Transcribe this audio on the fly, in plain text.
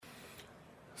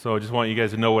So I just want you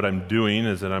guys to know what I'm doing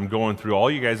is that I'm going through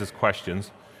all you guys' questions,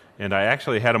 and I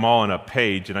actually had them all on a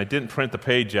page, and I didn't print the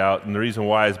page out, and the reason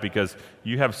why is because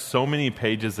you have so many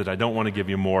pages that I don't want to give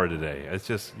you more today. It's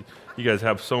just, you guys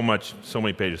have so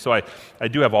many pages. So I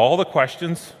do have all the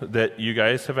questions that you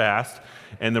guys have asked,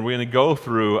 and then we're going to go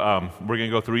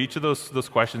through each of those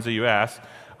questions that you asked.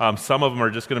 Some of them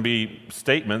are just going to be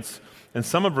statements, and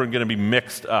some of them are going to be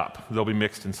mixed up. They'll be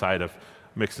mixed inside of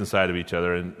each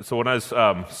other. And so when I was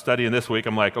studying this week,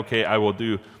 I'm like, okay, I will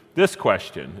do this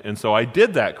question. And so I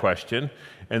did that question,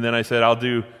 and then I said, I'll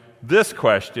do this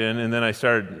question, and then I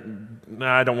started,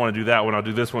 I don't want to do that one, I'll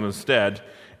do this one instead.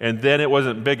 And then it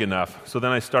wasn't big enough. So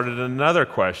then I started another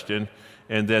question,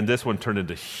 and then this one turned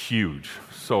into huge.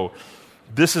 So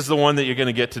this is the one that you're going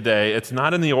to get today. It's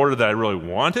not in the order that I really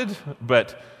wanted,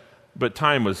 but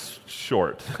time was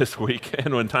short this week.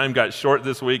 And when time got short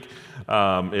this week,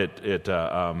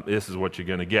 this is what you're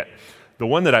going to get. The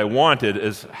one that I wanted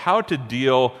is how to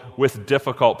deal with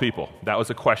difficult people. That was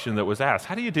a question that was asked.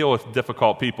 How do you deal with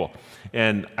difficult people?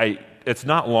 And it's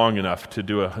not long enough to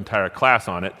do an entire class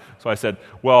on it. So I said,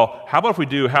 well, how about if we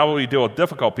do how we deal with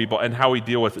difficult people and how we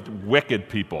deal with wicked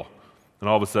people? And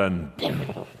all of a sudden,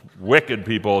 wicked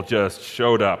people just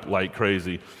showed up like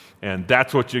crazy. And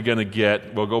that's what you're going to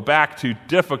get. We'll go back to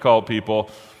difficult people,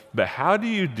 but how do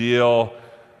you deal,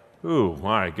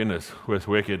 with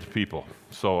wicked people?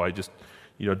 So I just,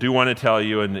 do want to tell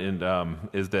you,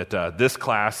 is that this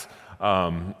class,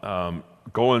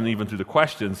 going even through the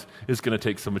questions, is going to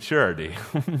take some maturity.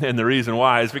 And the reason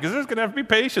why is because there's going to have to be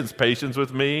patience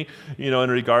with me, in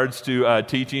regards to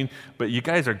teaching. But you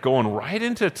guys are going right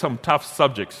into some tough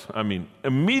subjects. I mean,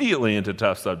 immediately into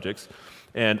tough subjects.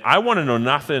 And I want to know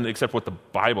nothing except what the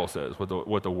Bible says,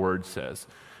 what the Word says.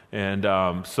 And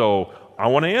so I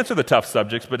want to answer the tough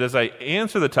subjects, but as I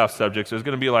answer the tough subjects, there's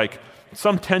going to be like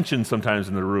some tension sometimes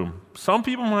in the room. Some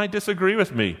people might disagree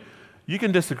with me. You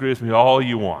can disagree with me all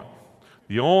you want.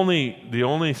 The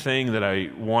only thing that I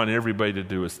want everybody to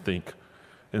do is think.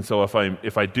 And so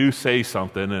if I do say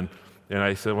something and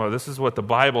I say, well, this is what the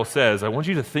Bible says, I want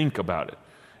you to think about it.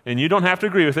 And you don't have to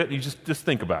agree with it. You just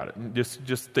think about it.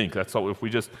 Just think. That's all. If we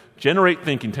just generate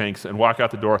thinking tanks and walk out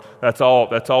the door, that's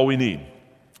all we need.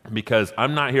 Because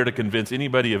I'm not here to convince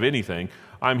anybody of anything.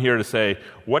 I'm here to say,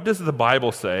 what does the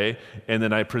Bible say? And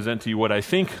then I present to you what I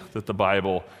think that the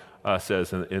Bible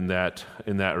says in that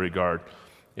regard.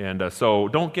 And so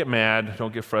don't get mad,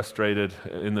 don't get frustrated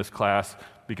in this class,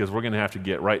 because we're going to have to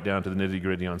get right down to the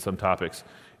nitty-gritty on some topics.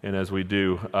 And as we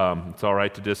do, it's all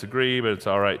right to disagree, but it's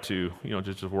all right to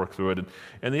just work through it.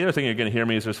 And the other thing you're going to hear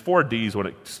me is there's 4 Ds when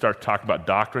it starts talking about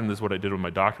doctrine. This is what I did with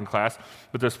my doctrine class.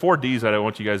 But there's 4 Ds that I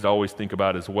want you guys to always think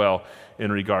about as well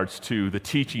in regards to the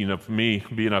teaching of me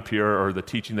being up here, or the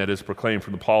teaching that is proclaimed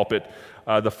from the pulpit.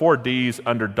 The 4 Ds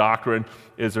under doctrine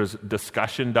is there's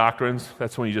discussion doctrines.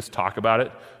 That's when you just talk about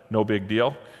it, no big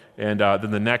deal. And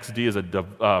then the next D is a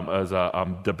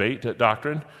debate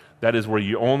doctrine. That is where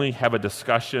you only have a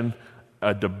discussion,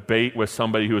 a debate with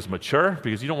somebody who is mature,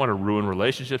 because you don't want to ruin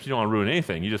relationships. You don't want to ruin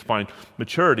anything. You just find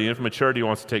maturity. And if maturity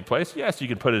wants to take place, yes, you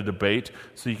can put a debate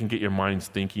so you can get your minds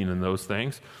thinking and those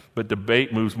things. But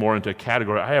debate moves more into a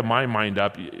category. I have my mind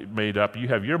made up. You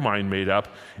have your mind made up.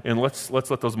 And let's let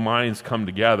those minds come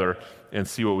together and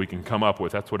see what we can come up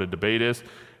with. That's what a debate is.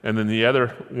 And then the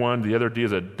other D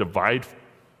is a divide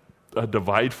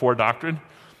for doctrine.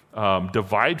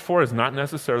 Divide for is not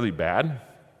necessarily bad.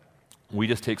 We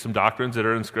just take some doctrines that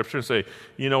are in Scripture and say,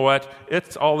 you know what,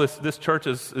 it's all this church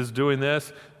is doing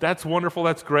this. That's wonderful,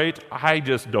 that's great. I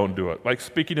just don't do it. Like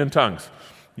speaking in tongues.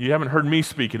 You haven't heard me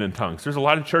speaking in tongues. There's a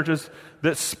lot of churches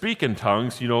that speak in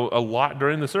tongues, a lot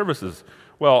during the services.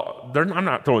 Well, I'm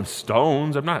not throwing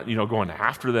stones. I'm not, going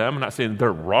after them. I'm not saying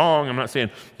they're wrong. I'm not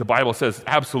saying the Bible says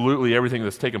absolutely everything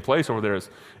that's taking place over there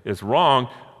is wrong.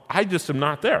 I just am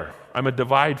not there. I'm a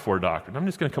divide for doctrine. I'm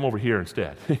just going to come over here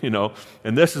instead,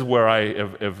 And this is where I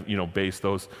have based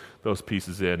those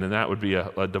pieces in, and that would be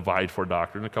a divide for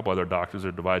doctrine. A couple other doctrines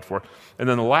are divide for. And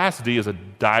then the last D is a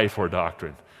die for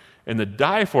doctrine. And the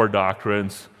die for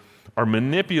doctrines are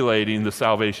manipulating the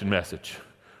salvation message.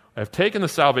 I've taken the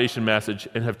salvation message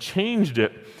and have changed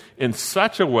it in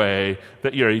such a way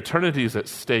that your eternity is at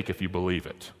stake if you believe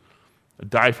it. A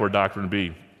die for doctrine would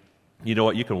be, you know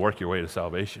what, you can work your way to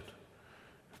salvation.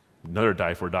 Another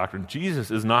die for doctrine,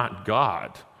 Jesus is not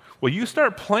God. Well, you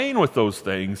start playing with those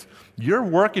things, you're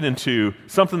working into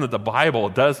something that the Bible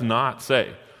does not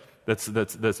say.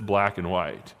 That's black and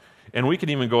white. And we can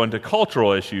even go into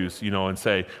cultural issues, and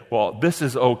say, well, this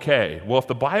is okay. Well, if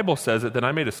the Bible says it, then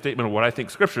I made a statement of what I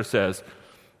think Scripture says.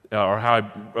 or how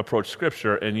I approach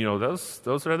Scripture, and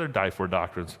those are other die-for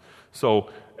doctrines. So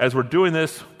as we're doing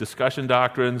this, discussion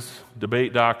doctrines,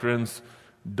 debate doctrines,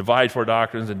 divide-for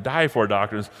doctrines, and die-for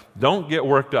doctrines, don't get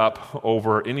worked up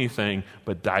over anything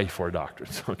but die-for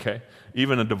doctrines, okay?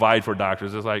 Even a divide-for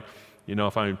doctrines is like,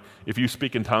 if you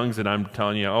speak in tongues and I'm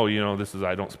telling you,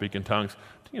 I don't speak in tongues,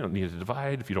 you don't need to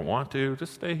divide if you don't want to.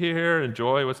 Just stay here,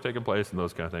 enjoy what's taking place, and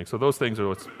those kind of things. So those things are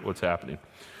what's happening.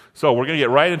 So we're going to get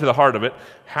right into the heart of it.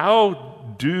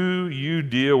 How do you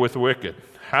deal with the wicked?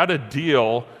 How to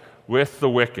deal with the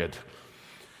wicked.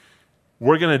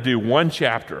 We're going to do one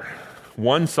chapter,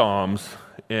 one Psalms,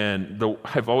 and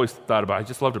I've always thought about, I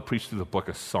just love to preach through the book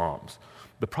of Psalms.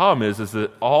 The problem is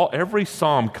that every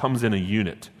Psalm comes in a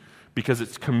unit because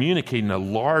it's communicating a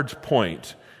large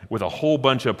point with a whole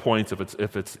bunch of points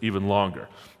if it's even longer.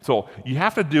 So you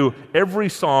have to do every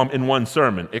Psalm in one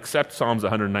sermon, except Psalms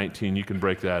 119. You can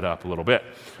break that up a little bit.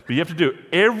 But you have to do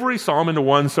every Psalm into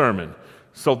one sermon.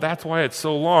 So that's why it's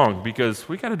so long, because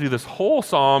we got to do this whole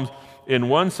Psalms in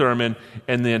one sermon,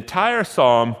 and the entire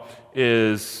Psalm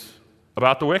is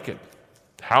about the wicked,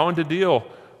 how to deal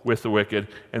with the wicked.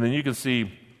 And then you can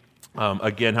see,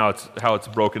 again, how it's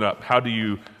broken up. How do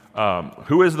you,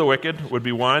 who is the wicked would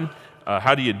be one.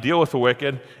 How do you deal with the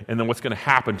wicked, and then what's going to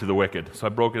happen to the wicked? So I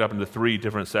broke it up into 3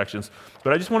 different sections.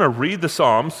 But I just want to read the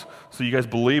Psalms so you guys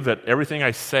believe that everything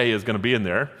I say is going to be in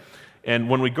there. And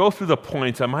when we go through the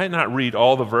points, I might not read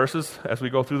all the verses as we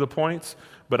go through the points,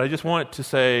 but I just want to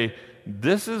say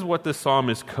this is what this psalm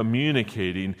is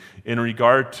communicating in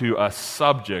regard to a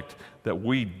subject that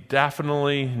we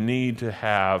definitely need to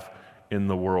have in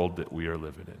the world that we are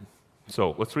living in.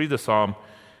 So let's read the psalm,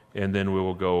 and then we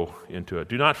will go into it.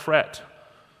 Do not fret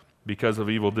because of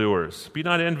evildoers. Be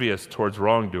not envious towards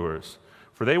wrongdoers,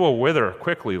 for they will wither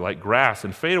quickly like grass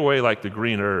and fade away like the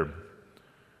green herb.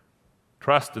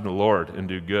 Trust in the Lord and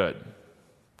do good.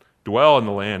 Dwell in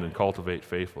the land and cultivate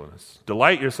faithfulness.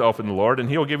 Delight yourself in the Lord, and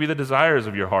he will give you the desires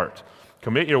of your heart.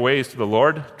 Commit your ways to the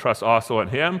Lord. Trust also in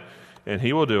him, and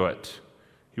he will do it.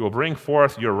 He will bring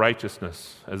forth your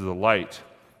righteousness as the light,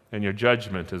 and your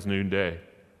judgment as noonday.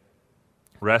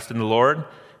 Rest in the Lord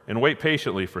and wait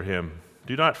patiently for him.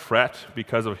 Do not fret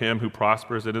because of him who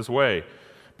prospers in his way,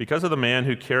 because of the man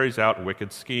who carries out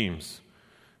wicked schemes.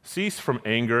 Cease from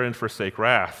anger and forsake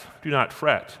wrath. Do not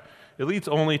fret. It leads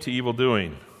only to evil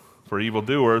doing. For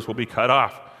evildoers will be cut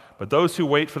off, but those who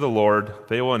wait for the Lord,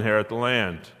 they will inherit the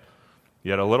land.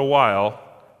 Yet a little while,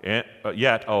 and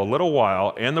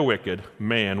the wicked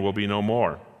man will be no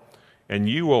more. And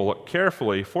you will look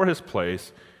carefully for his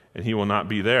place, and he will not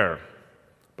be there.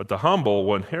 But the humble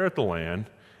will inherit the land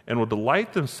and will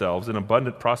delight themselves in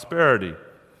abundant prosperity.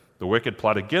 The wicked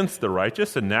plot against the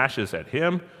righteous and gnashes at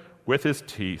him with his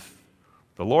teeth.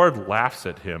 The Lord laughs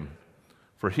at him,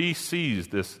 for he sees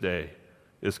this day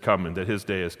is coming, that his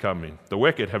day is coming. The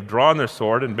wicked have drawn their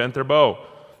sword and bent their bow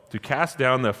to cast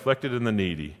down the afflicted and the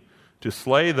needy, to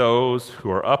slay those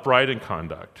who are upright in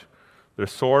conduct. Their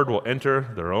sword will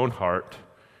enter their own heart,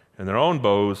 and their own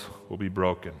bows will be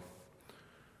broken.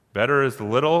 Better is the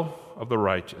little of the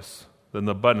righteous than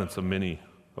the abundance of many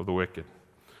of the wicked.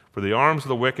 For the arms of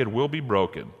the wicked will be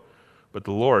broken, but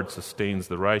the Lord sustains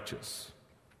the righteous.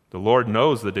 The Lord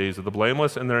knows the days of the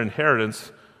blameless, and their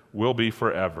inheritance will be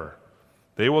forever.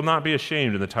 They will not be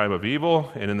ashamed in the time of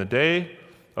evil, and in the day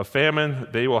of famine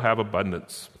they will have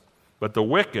abundance. But the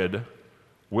wicked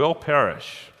will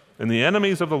perish, and the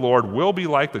enemies of the Lord will be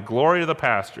like the glory of the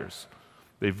pastures.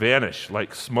 They vanish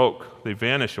like smoke, they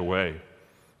vanish away.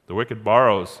 The wicked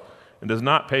borrows and does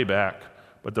not pay back,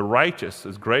 but the righteous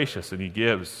is gracious and he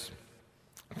gives.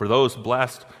 For those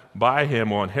blessed by him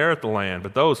will inherit the land,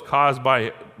 but those cursed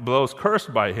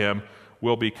by him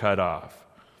will be cut off.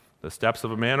 The steps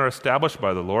of a man are established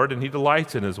by the Lord, and he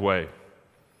delights in his way.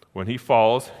 When he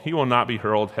falls, he will not be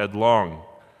hurled headlong.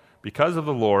 Because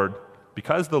the Lord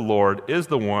is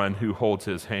the one who holds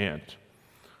his hand.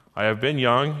 I have been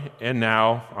young, and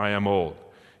now I am old.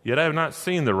 Yet I have not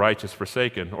seen the righteous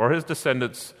forsaken, or his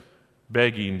descendants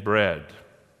begging bread.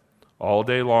 All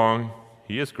day long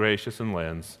he is gracious and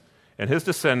lends, and his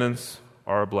descendants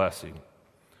are a blessing.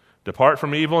 Depart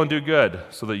from evil and do good,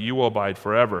 so that you will abide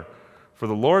forever. For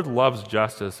the Lord loves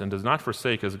justice and does not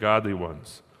forsake his godly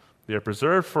ones. They are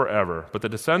preserved forever, but the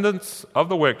descendants of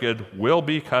the wicked will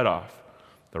be cut off.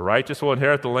 The righteous will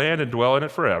inherit the land and dwell in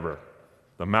it forever.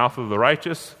 The mouth of the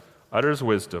righteous utters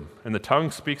wisdom, and the tongue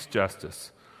speaks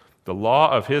justice. The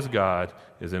law of his God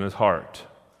is in his heart.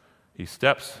 His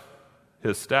steps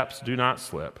do not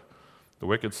slip. The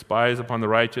wicked spies upon the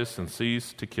righteous and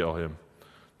sees to kill him.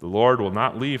 The Lord will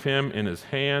not leave him in his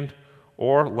hand,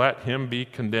 or let him be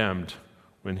condemned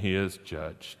when he is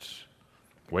judged.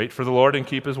 Wait for the Lord and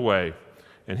keep his way,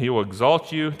 and he will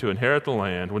exalt you to inherit the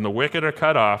land. When the wicked are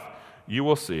cut off, you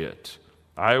will see it.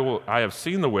 I have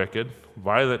seen the wicked,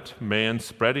 violent man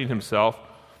spreading himself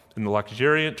in the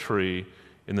luxuriant tree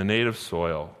in the native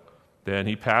soil. Then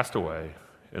he passed away,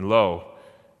 and lo,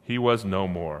 he was no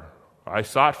more. I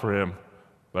sought for him,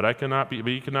 but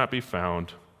he cannot be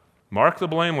found. Mark the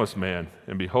blameless man,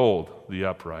 and behold the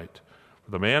upright.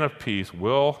 For the man of peace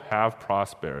will have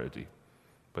prosperity,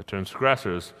 but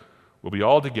transgressors will be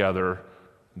altogether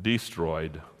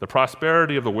destroyed. The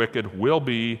prosperity of the wicked will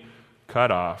be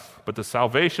cut off, but the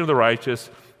salvation of the righteous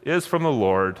is from the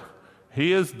Lord.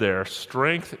 He is their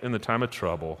strength in the time of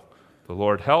trouble. The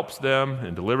Lord helps them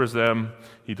and delivers them.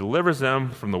 He delivers them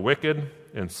from the wicked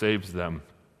and saves them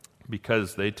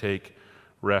because they take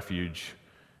refuge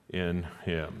in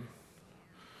him.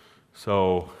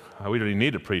 So we don't even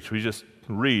need to preach. We just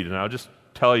read. And I'll just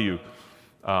tell you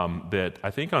that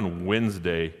I think on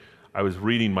Wednesday I was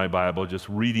reading my Bible,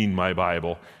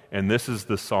 and this is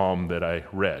the psalm that I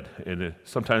read. And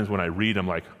sometimes when I read, I'm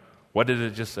like, what did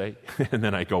it just say? And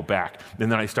then I go back.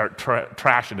 And then I start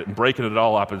trashing it and breaking it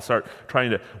all up and start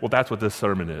trying to, well, that's what this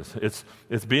sermon is.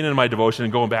 It's being in my devotion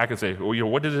and going back and say, well,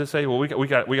 what did it say? Well, we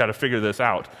got to figure this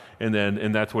out.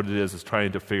 And that's what it is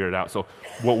trying to figure it out. So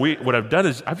what I've done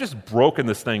is I've just broken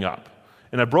this thing up.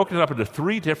 And I've broken it up into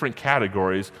 3 different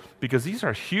categories because these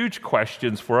are huge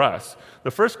questions for us.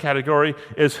 The first category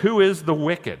is, who is the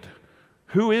wicked?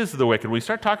 Who is the wicked? When we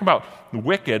start talking about the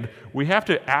wicked, we have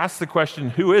to ask the question,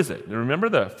 who is it? And remember,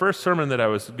 the first sermon that I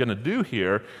was going to do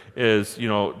here is,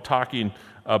 talking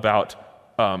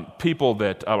about people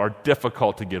that are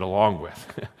difficult to get along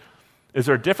with. Is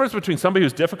there a difference between somebody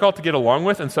who's difficult to get along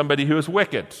with and somebody who is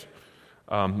wicked?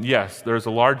 Yes, there's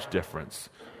a large difference.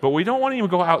 But we don't want to even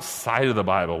go outside of the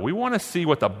Bible. We want to see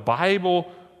what the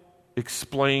Bible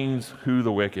explains who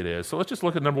the wicked is. So let's just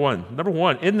look at number one. Number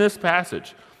one, in this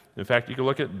passage, in fact, you can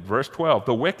look at verse 12.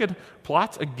 The wicked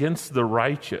plots against the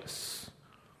righteous,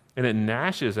 and it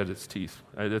gnashes at its teeth.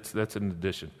 That's an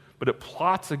addition. But it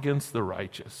plots against the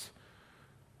righteous.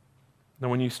 Now,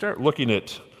 when you start looking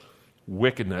at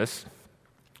wickedness,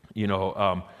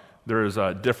 there's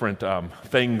different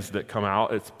things that come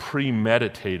out. It's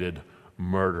premeditated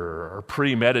murder or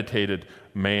premeditated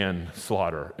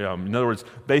manslaughter. In other words,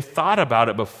 they thought about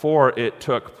it before it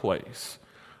took place.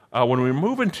 When we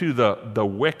move into the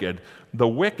wicked,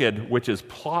 which is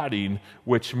plotting,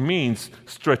 which means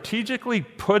strategically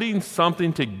putting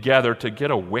something together to get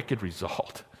a wicked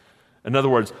result. In other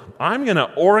words, I'm going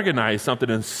to organize something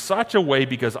in such a way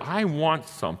because I want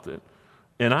something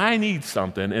and I need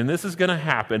something, and this is going to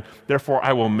happen. Therefore,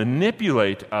 I will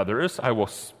manipulate others. I will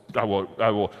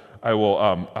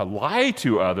lie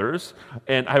to others,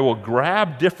 and I will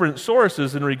grab different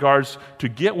sources in regards to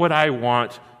get what I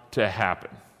want to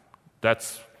happen.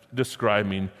 That's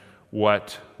describing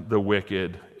what the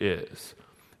wicked is.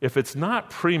 If it's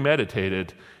not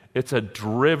premeditated, it's a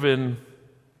driven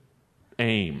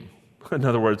aim. In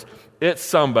other words, it's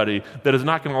somebody that is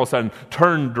not going to all of a sudden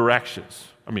turn directions.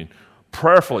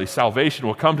 Prayerfully, salvation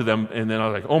will come to them, and then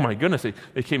I'm like, oh my goodness,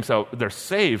 they're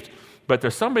saved. But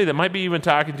there's somebody that might be even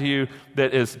talking to you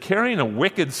that is carrying a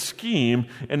wicked scheme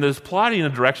and is plotting in a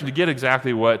direction to get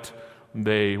exactly what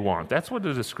they want. That's what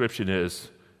the description is.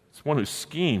 It's one who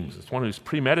schemes. It's one who's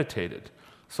premeditated.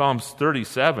 Psalms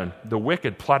 37, the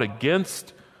wicked plot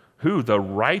against who? The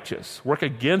righteous. Work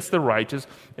against the righteous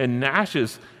and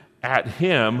gnashes at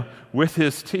him with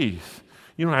his teeth.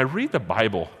 I read the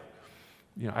Bible.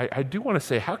 I do want to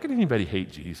say, how can anybody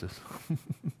hate Jesus?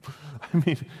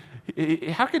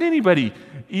 How can anybody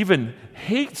even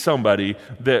hate somebody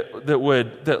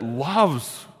that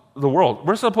loves the world?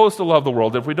 We're supposed to love the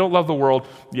world. If we don't love the world,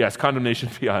 yes, condemnation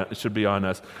should be on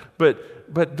us.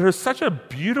 But there's such a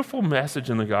beautiful message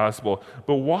in the gospel.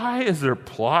 But why is there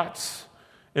plots?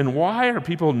 And why are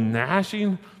people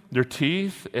gnashing their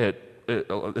teeth at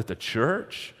the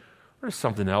church? There's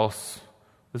something else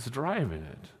that's driving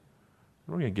it.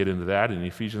 We're going to get into that in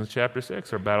Ephesians chapter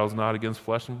 6. Our battle is not against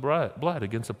flesh and blood,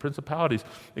 against the principalities,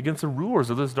 against the rulers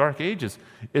of this dark ages.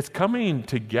 It's coming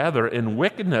together, and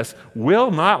wickedness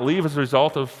will not leave as a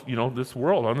result of this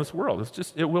world.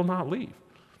 It will not leave.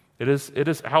 It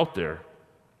is out there.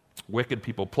 Wicked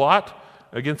people plot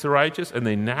against the righteous, and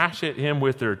they gnash at him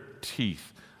with their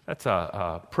teeth. That's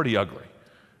pretty ugly.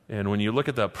 And when you look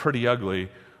at the pretty ugly,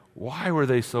 why were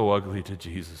they so ugly to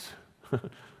Jesus?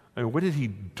 What did he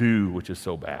do which is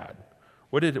so bad?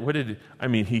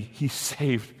 He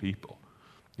saved people.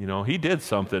 He did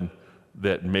something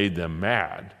that made them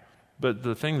mad. But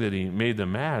the thing that he made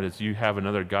them mad is, you have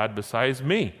another God besides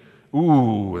me.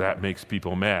 ooh, that makes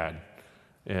people mad.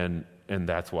 And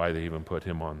that's why they even put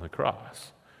him on the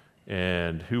cross.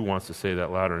 And who wants to say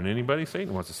that louder than anybody?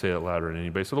 Satan wants to say that louder than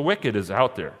anybody. So the wicked is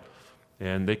out there.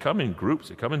 And they come in groups.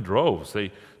 They come in droves.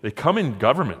 They come in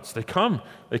governments. They come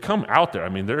out there. I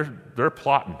mean, they're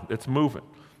plotting. It's moving.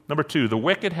 Number 2, the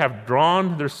wicked have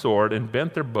drawn their sword and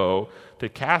bent their bow to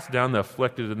cast down the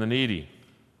afflicted and the needy.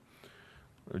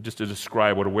 Just to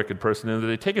describe what a wicked person is,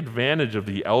 they take advantage of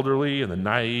the elderly and the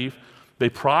naive. They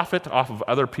profit off of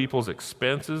other people's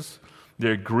expenses.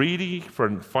 They're greedy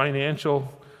for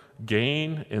financial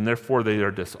gain, and therefore they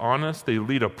are dishonest. They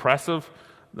leading oppressive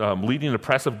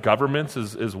governments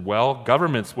as well.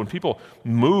 Governments, when people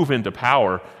move into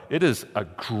power, it is a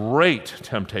great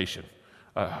temptation,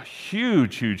 a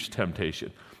huge, huge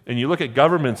temptation. And you look at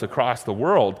governments across the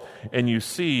world, and you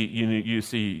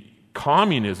see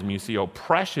communism, you see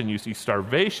oppression, you see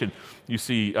starvation, you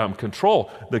see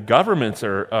control. The governments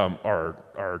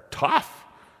are tough.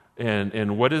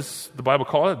 And what does the Bible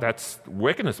call it? That's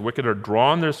wickedness. The wicked are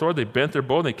drawn their sword, they bent their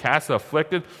bow, and they cast the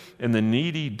afflicted and the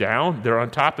needy down. They're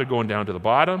on top, they're going down to the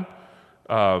bottom.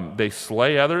 They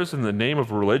slay others in the name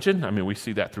of religion. I mean, we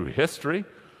see that through history.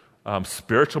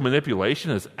 Spiritual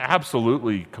manipulation is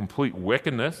absolutely complete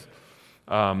wickedness.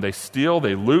 They steal,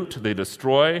 they loot, they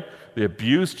destroy, they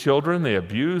abuse children, they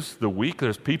abuse the weak.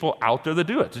 There's people out there that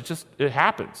do it. It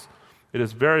happens. It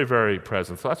is very, very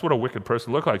present. So that's what a wicked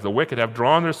person looks like. The wicked have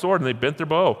drawn their sword and they bent their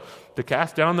bow to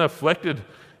cast down the afflicted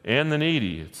and the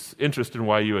needy. It's interesting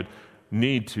why you would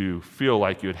need to feel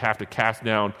like you would have to cast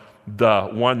down the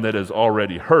one that is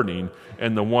already hurting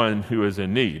and the one who is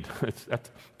in need.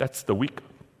 That's the weak.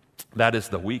 That is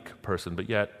the weak person, but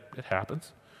yet it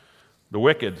happens. The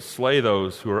wicked slay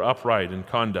those who are upright in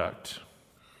conduct.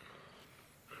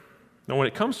 Now, when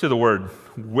it comes to the word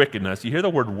wickedness, you hear the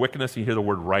word wickedness, you hear the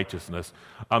word righteousness.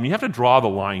 You have to draw the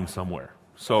line somewhere.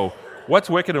 So, what's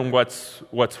wicked and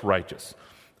what's righteous?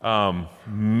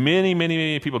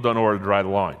 Many people don't know where to draw the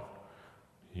line.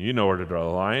 You know where to draw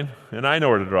the line, and I know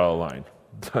where to draw the line.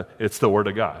 It's the Word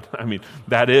of God. I mean,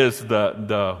 that is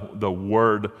the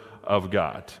Word of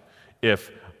God.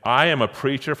 If I am a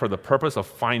preacher for the purpose of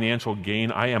financial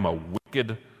gain, I am a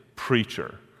wicked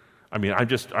preacher. I mean, I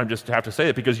just have to say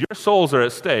it because your souls are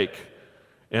at stake,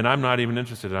 and I'm not even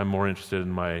interested. I'm more interested in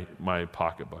my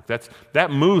pocketbook.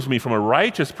 That moves me from a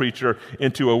righteous preacher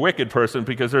into a wicked person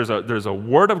because there's a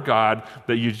word of God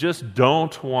that you just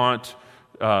don't want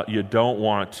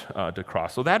to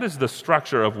cross. So that is the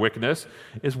structure of wickedness: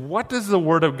 is what does the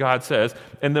word of God says,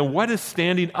 and then what is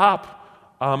standing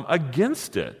up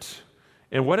against it.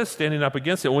 And what is standing up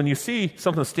against it? When you see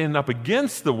something standing up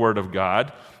against the Word of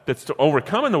God, that's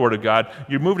overcoming the Word of God,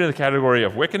 you're moved into the category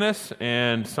of wickedness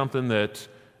and something that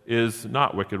is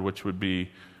not wicked, which would be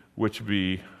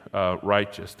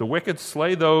righteous. The wicked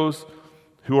slay those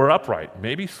who are upright.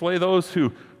 Maybe slay those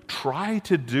who try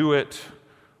to do it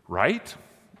right.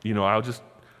 I'll just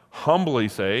humbly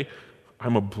say,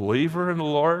 I'm a believer in the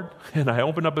Lord, and I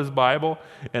open up His Bible,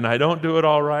 and I don't do it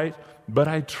all right, but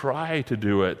I try to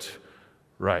do it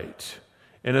right.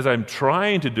 And as I'm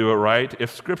trying to do it right,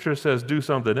 if Scripture says do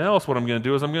something else, what I'm going to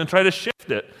do is I'm going to try to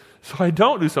shift it. So I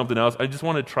don't do something else. I just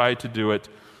want to try to do it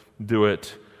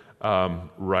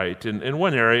right. In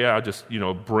one area, I'll just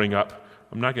bring up.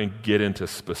 I'm not going to get into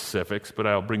specifics, but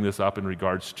I'll bring this up in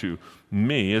regards to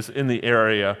me. Is in the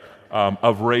area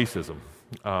of racism.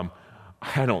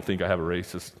 I don't think I'm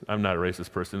not a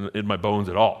racist person in my bones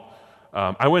at all.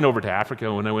 I went over to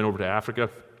Africa. When I went over to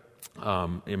Africa,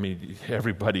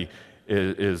 everybody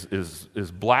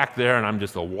is black there, and I'm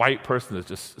just a white person that's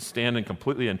just standing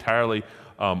completely, entirely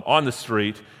on the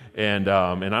street, and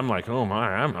I'm like, oh my,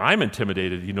 I'm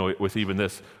intimidated, with even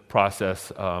this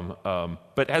process.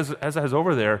 But as I was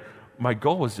over there, my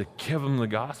goal was to give them the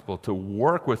gospel, to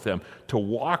work with them, to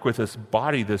walk with this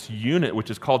body, this unit, which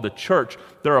is called the church.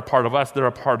 They're a part of us. They're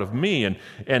a part of me,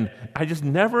 and I just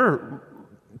never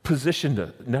positioned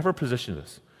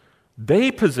us.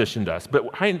 They positioned us,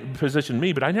 but I positioned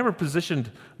me, but I never positioned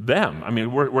them. I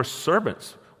mean, we're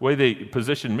servants. The way they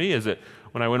positioned me is that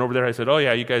when I went over there, I said, oh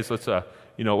yeah, you guys, let's, we're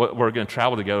going to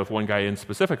travel together with one guy in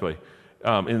specifically.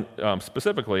 And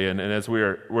as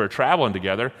we're traveling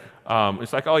together,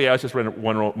 it's like, oh yeah, let's just rent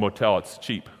one motel, it's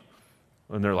cheap.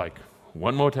 And they're like,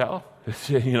 one motel?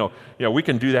 We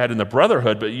can do that in the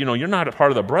brotherhood, but you're not a part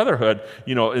of the brotherhood,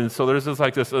 and so there's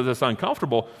this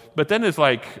uncomfortable. But then it's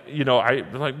like,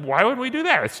 why would we do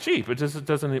that? It's cheap. It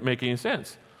doesn't make any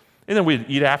sense. And then we'd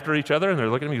eat after each other, and they're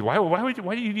looking at me, why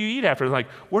do you eat after? I'm like,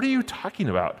 what are you talking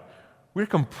about? We're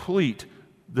complete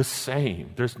the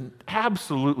same. There's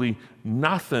absolutely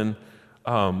nothing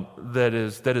that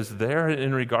is there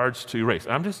in regards to race.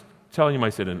 I'm just telling you my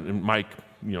sin, and Mike,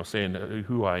 saying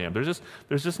who I am.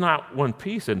 There's just not one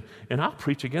piece, and I'll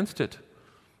preach against it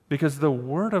because the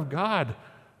Word of God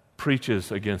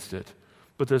preaches against it.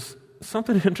 But there's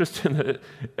something interesting that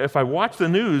if I watch the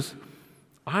news,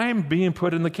 I'm being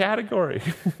put in the category.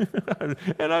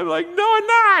 And I'm like, no, I'm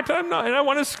not. And I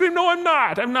want to scream, no, I'm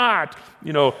not.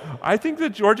 I think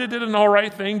that Georgia did an all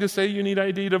right thing to say you need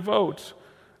ID to vote.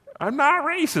 I'm not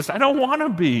racist. I don't want to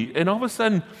be. And all of a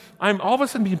sudden, I'm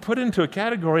being put into a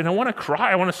category, and I want to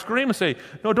cry. I want to scream and say,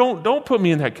 no, don't put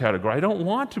me in that category. I don't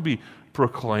want to be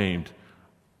proclaimed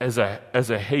as a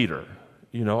hater.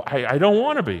 I don't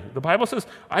want to be. The Bible says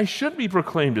I should be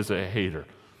proclaimed as a hater.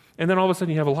 And then all of a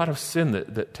sudden you have a lot of sin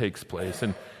that takes place.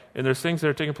 And there's things that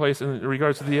are taking place in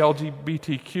regards to the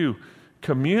LGBTQ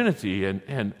community.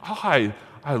 And I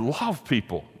love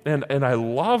people. And I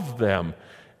love them.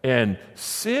 And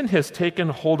sin has taken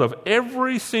hold of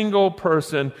every single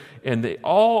person, and they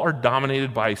all are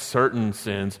dominated by certain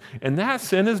sins. And that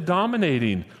sin is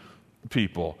dominating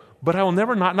people. But I will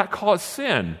never not call it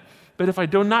sin. But if I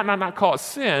do not call it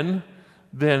sin,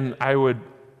 then I would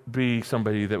be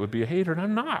somebody that would be a hater, and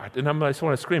I'm not. And I just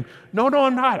want to scream, no,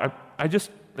 I'm not. I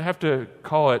just have to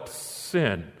call it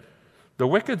sin. The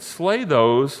wicked slay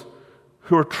those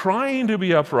who are trying to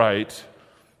be upright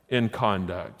in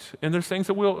conduct. And there's things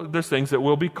that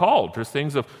will be called. There's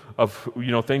things of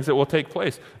things that will take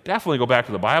place. Definitely go back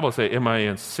to the Bible and say, am I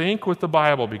in sync with the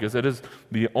Bible? Because it is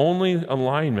the only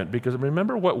alignment. Because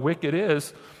remember what wicked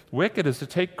is. Wicked is to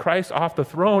take Christ off the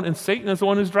throne, and Satan is the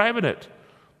one who's driving it.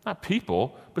 Not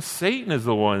people, but Satan is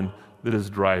the one that is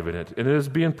driving it. And it is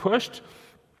being pushed,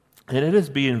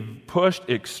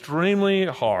 extremely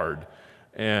hard.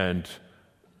 And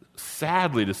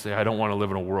sadly to say, I don't want to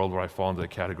live in a world where I fall into the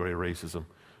category of racism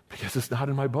because it's not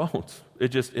in my bones.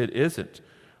 It isn't.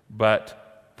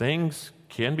 But things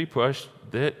can be pushed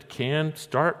that can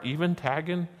start even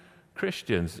tagging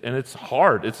Christians. And it's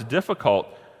hard. It's difficult.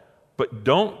 But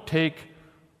don't take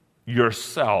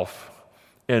yourself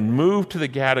and move to the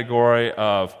category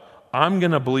of, I'm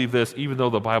going to believe this even though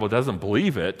the Bible doesn't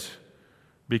believe it,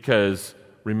 because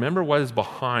remember what is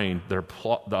behind a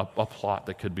plot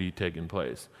that could be taking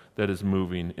place that is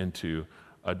moving into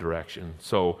a direction.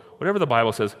 So whatever the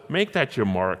Bible says, make that your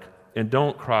mark and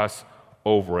don't cross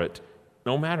over it,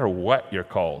 no matter what you're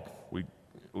called. We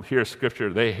hear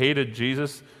Scripture, they hated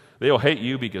Jesus. They'll hate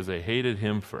you because they hated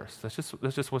him first. That's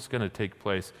just what's going to take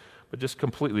place. But just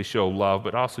completely show love,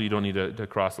 but also you don't need to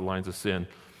cross the lines of sin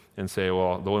and say,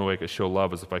 well, the only way I can show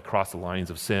love is if I cross the lines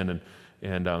of sin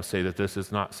and say that this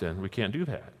is not sin. We can't do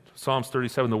that. Psalms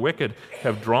 37, the wicked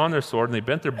have drawn their sword and they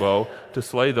bent their bow to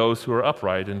slay those who are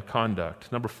upright in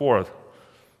conduct. Number 4,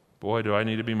 boy, do I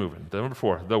need to be moving. Number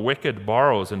 4, the wicked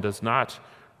borrows and does not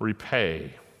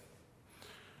repay.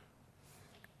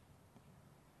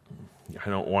 I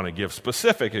don't want to give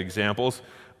specific examples,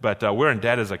 but we're in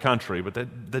debt as a country. But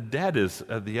the debt is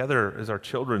our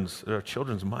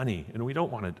children's money, and we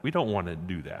don't want to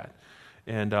do that.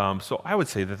 And so I would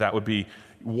say that would be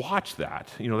watch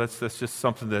that. That's just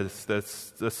something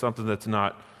that's something that's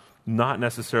not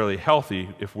necessarily healthy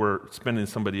if we're spending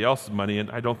somebody else's money. And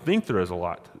I don't think there is a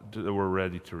lot that we're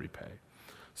ready to repay.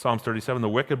 Psalms 37: the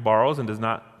wicked borrows and does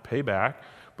not pay back,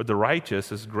 but the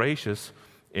righteous is gracious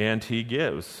and he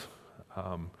gives.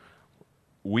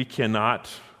 We cannot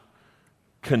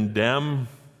condemn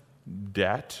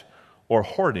debt or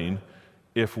hoarding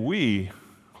if we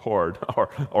hoard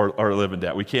or live in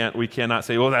debt. We cannot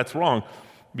say, well, that's wrong,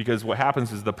 because what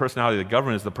happens is the personality of the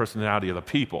government is the personality of the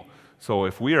people. So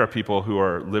if we are people who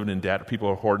are living in debt, or people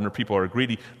who are hoarding, or people who are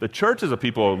greedy, the church is a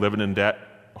people who are living in debt,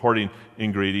 hoarding,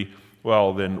 and greedy,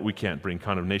 well, then we can't bring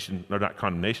condemnation, or not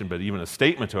condemnation, but even a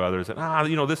statement to others that,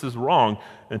 this is wrong,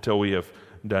 until we have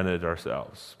done it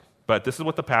ourselves. But this is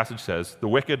what the passage says: the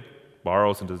wicked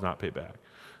borrows and does not pay back.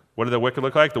 What do the wicked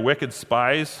look like? The wicked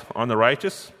spies on the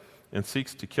righteous and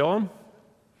seeks to kill him.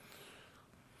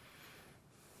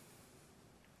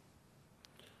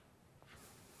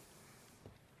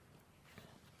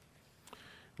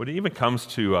 When it even comes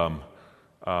to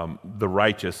the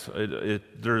righteous,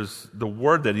 there's the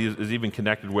word that is even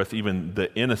connected with even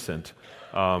the innocent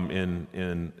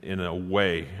in a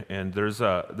way. And there's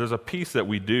a piece that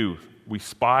we do. We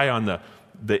spy on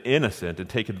the innocent and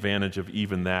take advantage of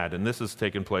even that. And this has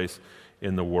taken place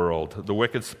in the world. The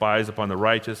wicked spies upon the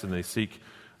righteous and they seek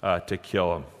to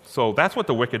kill him. So that's what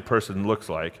the wicked person looks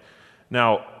like.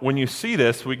 Now, when you see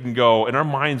this, we can go, and our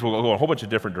minds will go a whole bunch of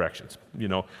different directions,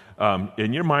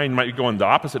 and your mind might go in the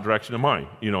opposite direction of mine,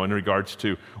 in regards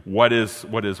to what is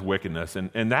wickedness,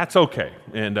 and that's okay,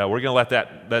 and we're going to let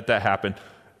that happen.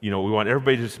 We want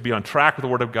everybody to just be on track with the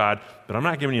Word of God, but I'm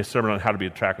not giving you a sermon on how to be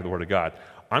on track with the Word of God.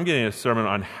 I'm giving you a sermon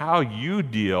on how you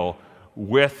deal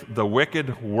with the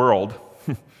wicked world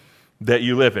that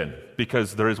you live in,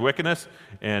 because there is wickedness,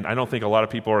 and I don't think a lot of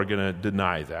people are going to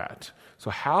deny that. So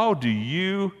how do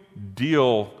you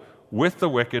deal with the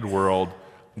wicked world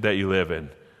that you live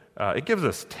in? It gives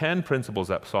us 10 principles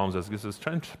that Psalms does. It gives us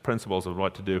 10 principles of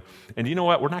what to do. And you know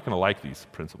what? We're not going to like these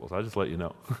principles. I'll just let you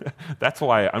know. That's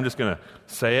why I'm just going to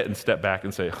say it and step back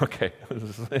and say, okay,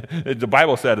 the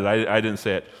Bible said it. I didn't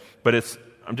say it. But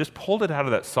I'm just pulled it out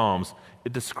of that Psalms.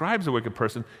 It describes a wicked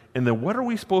person. And then what are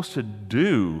we supposed to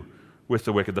do with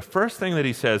the wicked? The first thing that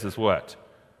he says is what?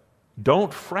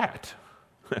 Don't fret.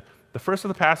 The first of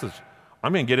the passage,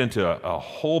 I'm going to get into a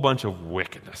whole bunch of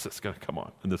wickedness that's going to come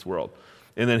on in this world.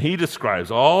 And then he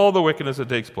describes all the wickedness that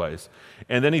takes place.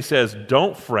 And then he says,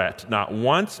 don't fret, not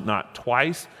once, not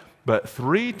twice, but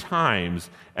 3 times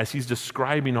as he's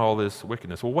describing all this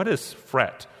wickedness. Well, what is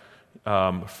fret?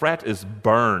 Fret is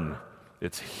burn.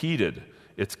 It's heated.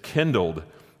 It's kindled.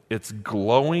 It's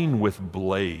glowing with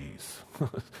blaze.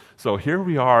 So here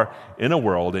we are in a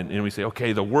world, and we say,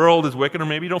 okay, the world is wicked, or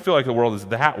maybe you don't feel like the world is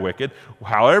that wicked.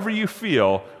 However you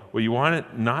feel, what you want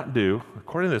it not do,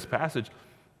 according to this passage,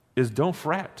 is don't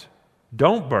fret.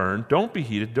 Don't burn. Don't be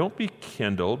heated. Don't be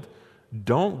kindled.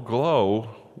 Don't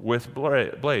glow with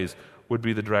blaze would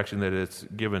be the direction that it's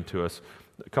given to us.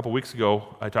 A couple weeks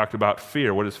ago, I talked about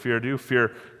fear. What does fear do? Fear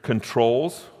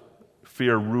controls,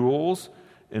 fear rules,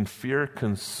 and fear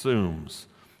consumes.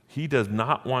 He does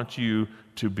not want you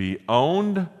to be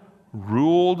owned,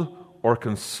 ruled, or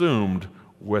consumed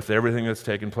with everything that's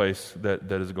taking place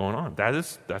that is going on.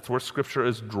 That's where Scripture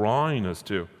is drawing us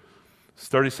to.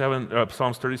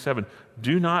 Psalms 37,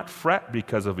 do not fret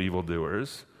because of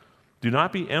evildoers. Do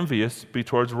not be envious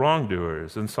towards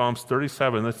wrongdoers. In Psalms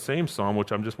 37, the same psalm,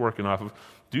 which I'm just working off of,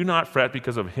 do not fret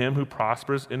because of him who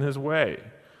prospers in his way.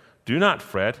 Do not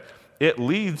fret. It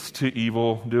leads to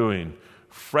evil doing.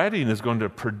 Fretting is going to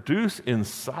produce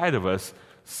inside of us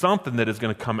something that is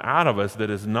going to come out of us that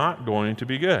is not going to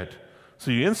be good.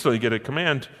 So you instantly get a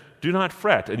command, do not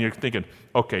fret. And you're thinking,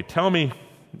 okay, tell me,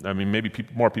 maybe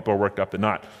more people are worked up than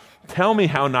not. Tell me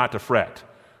how not to fret.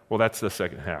 Well, that's the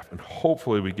second half, and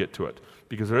hopefully we get to it,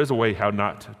 because there is a way how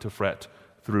not to fret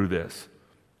through this.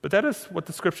 But that is what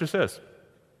the Scripture says.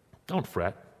 Don't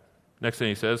fret. Next thing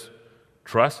he says,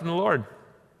 trust in the Lord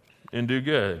and do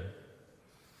good.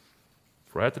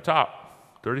 Right at the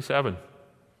top, 37,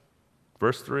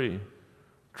 verse 3.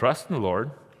 Trust in the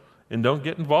Lord and don't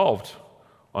get involved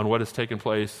on what has taken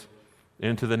place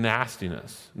into the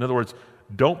nastiness. In other words,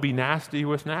 don't be nasty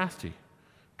with nasty.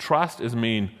 Trust is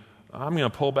I'm going to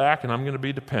pull back and I'm going to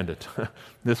be dependent.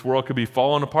 This world could be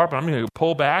falling apart, but I'm going to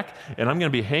pull back and I'm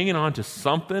going to be hanging on to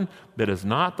something that is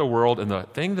not the world, and the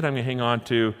thing that I'm going to hang on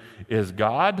to is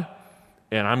God,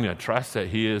 and I'm going to trust that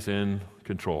He is in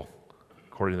control.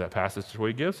 According to that passage, that's what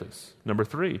he gives us. Number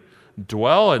 3,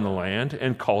 dwell in the land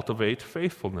and cultivate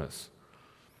faithfulness.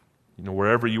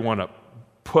 Wherever you want to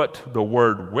put the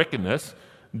word wickedness,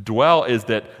 dwell is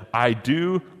that I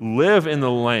do live in the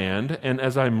land, and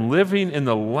as I'm living in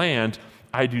the land,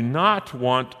 I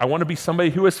want to be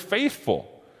somebody who is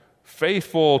faithful.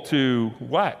 Faithful to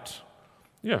what?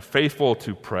 Faithful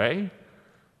to pray.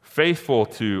 Faithful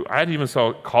to, I'd even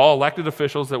call elected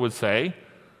officials that would say,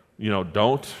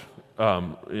 don't,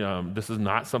 this is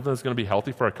not something that's going to be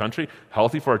healthy for our country,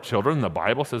 healthy for our children. The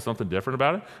Bible says something different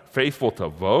about it. Faithful to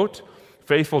vote,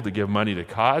 faithful to give money to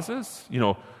causes.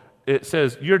 It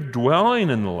says you're dwelling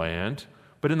in the land,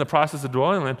 but in the process of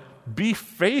dwelling in the land, be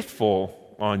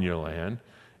faithful on your land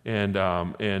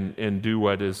and do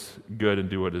what is good and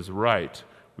do what is right.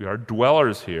 We are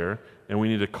dwellers here, and we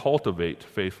need to cultivate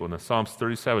faithfulness. Psalms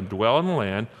 37, dwell in the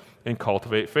land and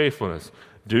cultivate faithfulness.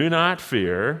 Do not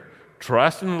fear.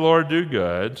 Trust in the Lord, do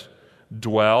good,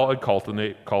 dwell and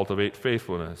cultivate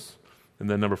faithfulness. And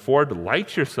then number 4,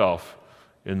 delight yourself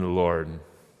in the Lord.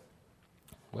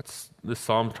 What's this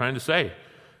psalm trying to say?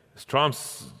 This psalm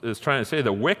is trying to say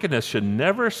that wickedness should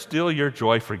never steal your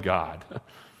joy for God.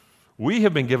 We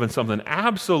have been given something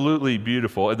absolutely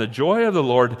beautiful, and the joy of the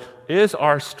Lord is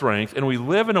our strength, and we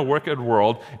live in a wicked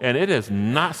world, and it is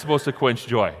not supposed to quench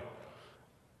joy.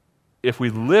 If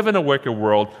we live in a wicked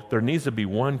world, there needs to be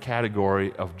one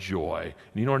category of joy.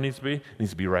 And you know where it needs to be? It needs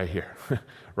to be right here,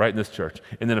 right in this church.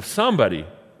 And then if somebody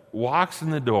walks in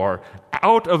the door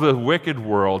out of the wicked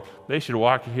world, they should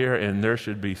walk here and there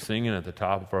should be singing at the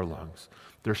top of our lungs.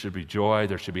 There should be joy.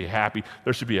 There should be happy.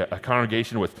 There should be a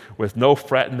congregation with no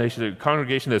fretting. They should be a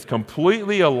congregation that's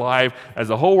completely alive as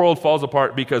the whole world falls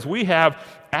apart, because we have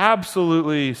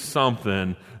absolutely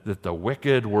something that the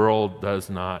wicked world does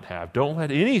not have. Don't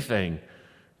let anything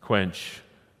quench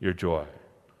your joy.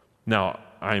 Now,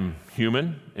 I'm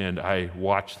human, and I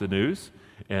watch the news,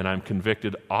 and I'm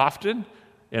convicted often,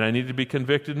 and I need to be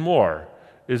convicted more,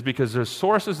 is because there's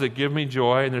sources that give me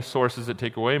joy, and there's sources that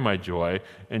take away my joy,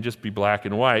 and just be black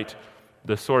and white.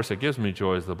 The source that gives me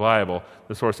joy is the Bible.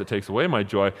 The source that takes away my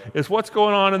joy is what's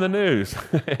going on in the news.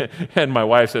 And my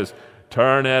wife says,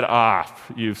 turn it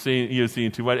off. You've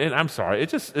seen too much. And I'm sorry,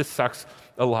 it sucks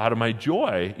a lot of my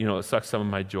joy. It sucks some of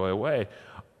my joy away.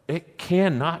 It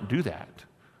cannot do that.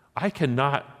 I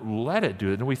cannot let it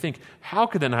do it. And we think, how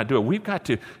could that not do it? We've got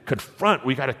to confront.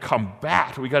 We've got to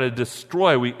combat. We've got to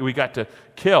destroy. We got to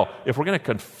kill. If we're going to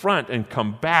confront and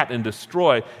combat and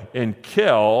destroy and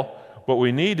kill, what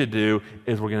we need to do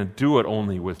is we're going to do it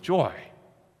only with joy.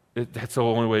 That's the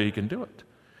only way you can do it,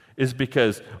 is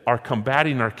because our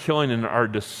combating, our killing, and our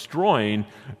destroying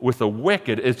with the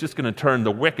wicked is just going to turn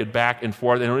the wicked back and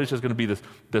forth, and it's just going to be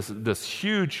this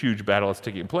huge, huge battle that's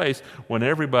taking place when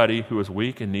everybody who is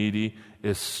weak and needy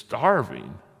is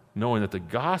starving, knowing that the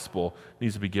gospel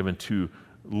needs to be given to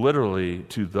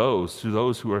those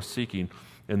who are seeking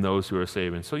and those who are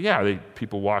saving. So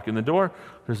people walk in the door.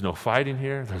 There's no fighting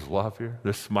here. There's love here.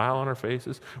 There's smile on our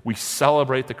faces. We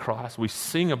celebrate the cross. We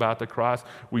sing about the cross.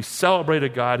 We celebrate a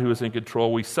God who is in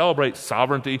control. We celebrate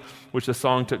sovereignty, which the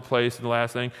song took place in the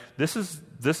last thing. This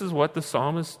is what the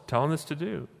psalm is telling us to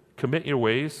do. Commit your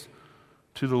ways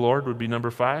to the Lord would be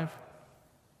number 5.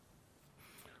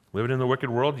 Living in the wicked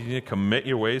world, you need to commit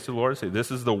your ways to the Lord. Say,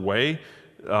 this is the way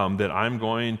that I'm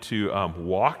going to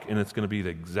walk, and it's going to be the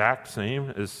exact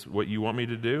same as what you want me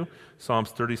to do.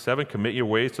 Psalms 37, commit your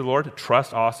ways to the Lord,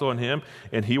 trust also in Him,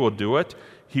 and He will do it.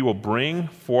 He will bring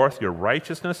forth your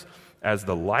righteousness as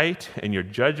the light and your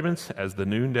judgments as the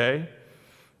noonday.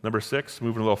 Number 6,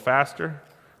 moving a little faster,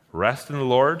 rest in the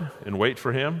Lord and wait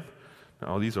for Him.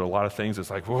 Now, these are a lot of things.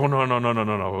 It's like, oh,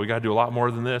 no. We got to do a lot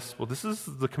more than this. Well, this is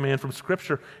the command from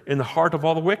Scripture in the heart of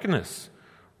all the wickedness.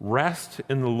 Rest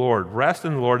in the Lord. Rest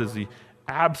in the Lord is the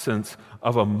absence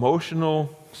of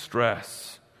emotional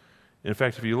stress. In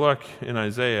fact, if you look in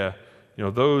Isaiah,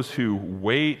 those who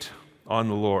wait on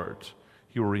the Lord,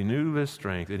 He will renew His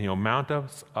strength, and He'll mount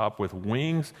us up with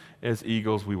wings as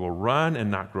eagles. We will run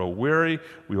and not grow weary.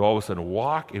 We will all of a sudden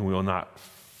walk, and we will not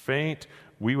faint.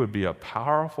 We would be a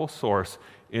powerful source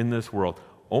in this world.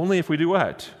 Only if we do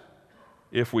what?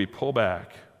 If we pull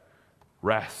back,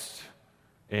 rest,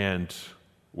 and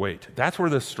wait. That's where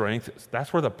the strength is.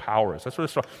 That's where the power is. That's where the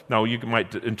strength. Now, you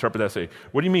might interpret that and say,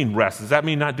 what do you mean rest? Does that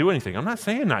mean not do anything? I'm not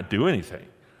saying not do anything.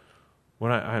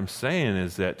 What I'm saying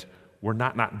is that we're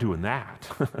not doing that.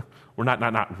 We're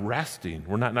not resting.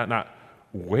 We're not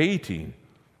waiting.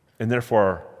 And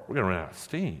therefore, we're going to run out of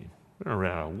steam. We're going to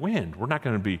run out of wind. We're not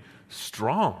going to be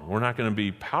strong. We're not going to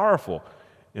be powerful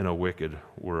in a wicked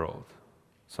world.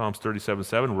 Psalms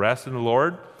 37:7, rest in the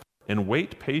Lord and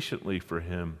wait patiently for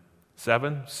Him.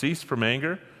 7, cease from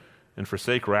anger and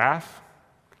forsake wrath.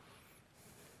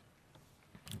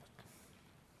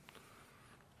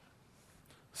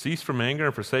 Cease from anger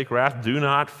and forsake wrath. Do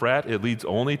not fret. It leads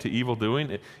only to evil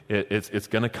doing. It's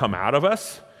going to come out of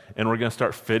us, and we're going to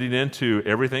start fitting into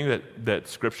everything that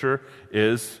Scripture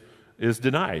is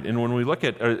denied. And when we look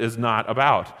at, is not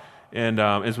about. And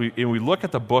as we look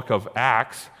at the book of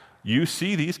Acts, you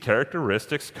see these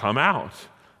characteristics come out.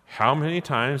 How many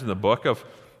times in the book of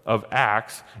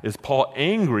Acts is Paul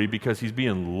angry because he's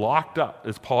being locked up?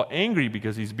 Is Paul angry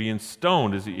because he's being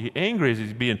stoned? Is he angry as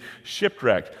he's being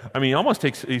shipwrecked? I mean,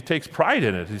 he takes pride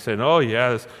in it. He's saying, oh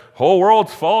yeah, this whole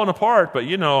world's falling apart, but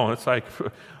it's like,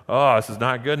 oh, this is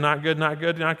not good,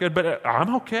 but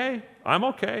I'm okay.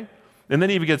 And then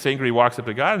he gets angry, he walks up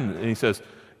to God and he says,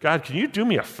 God, can you do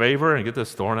me a favor and get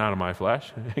this thorn out of my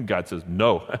flesh? And God says,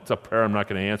 no, that's a prayer I'm not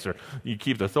going to answer. You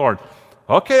keep the thorn.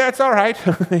 Okay, that's all right.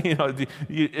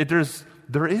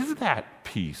 There is that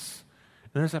peace.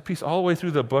 And there's that peace all the way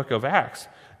through the book of Acts.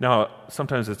 Now,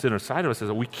 sometimes it's inside of us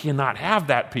that we cannot have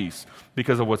that peace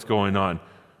because of what's going on.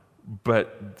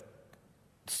 But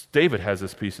David has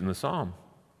this peace in the Psalm.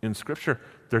 In Scripture,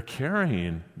 they're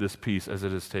carrying this peace as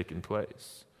it is taking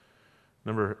place.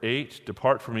 Number 8,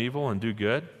 depart from evil and do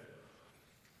good.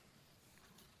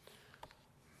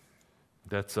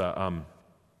 That's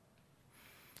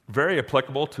very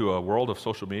applicable to a world of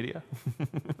social media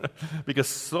because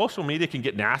social media can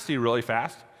get nasty really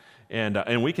fast.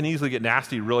 And we can easily get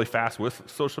nasty really fast with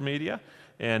social media.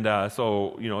 And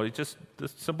so, it's just the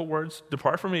simple words,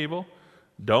 depart from evil.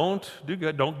 Don't do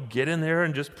good. Don't get in there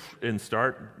and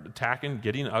start attacking,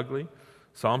 getting ugly.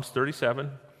 Psalms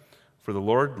 37, for the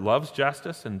Lord loves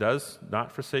justice and does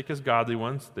not forsake his godly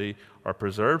ones. They are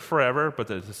preserved forever, but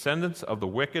the descendants of the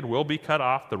wicked will be cut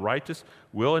off. The righteous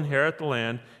will inherit the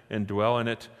land and dwell in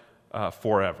it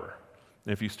forever.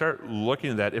 And if you start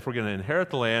looking at that, if we're going to inherit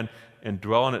the land and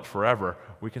dwell in it forever,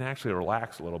 we can actually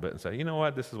relax a little bit and say, you know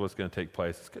what, this is what's going to take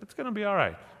place. It's going to be all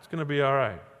right. It's going to be all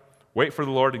right. Wait for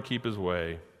the Lord and keep his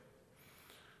way.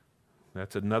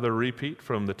 That's another repeat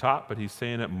from the top, but he's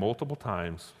saying it multiple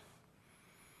times.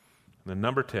 And then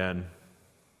number 10,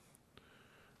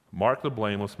 mark the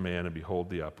blameless man and behold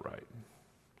the upright.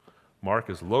 Mark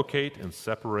is locate and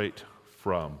separate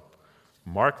from.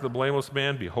 Mark the blameless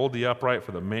man, behold the upright,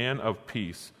 for the man of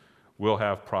peace will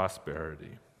have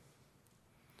prosperity.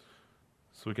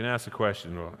 So we can ask the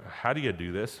question, well, how do you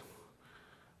do this?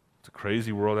 It's a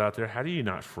crazy world out there. How do you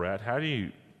not fret? How do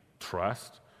you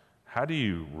trust? How do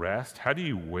you rest? How do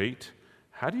you wait?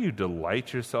 How do you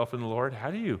delight yourself in the Lord?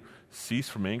 How do you cease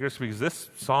from anger? Because this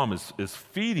psalm is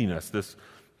feeding us this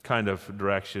kind of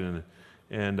direction.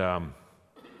 And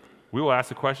we will ask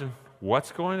the question,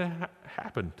 what's going to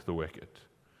happen to the wicked?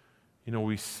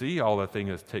 We see all the things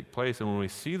that take place. And when we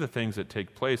see the things that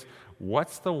take place,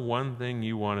 what's the one thing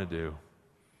you want to do?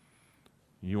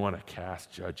 You want to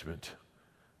cast judgment.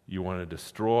 You want to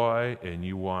destroy, and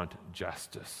you want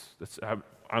justice.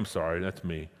 I'm sorry, that's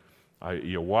me.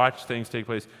 You watch things take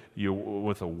place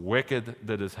with the wicked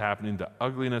that is happening, the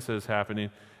ugliness that is happening,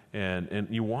 and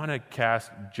you want to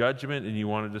cast judgment and you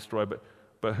want to destroy.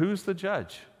 But who's the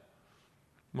judge?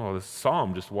 Well, this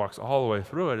psalm just walks all the way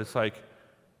through it. It's like,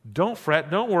 don't fret,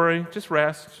 don't worry, just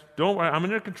rest. Don't worry, I'm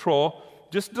under control.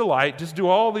 Just delight, just do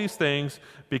all these things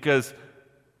because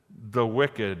the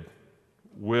wicked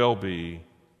will be.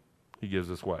 He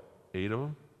gives us what? 8 of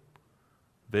them?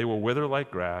 They will wither like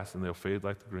grass and they'll fade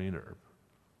like the green herb.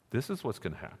 This is what's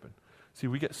going to happen. See,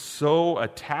 we get so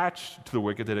attached to the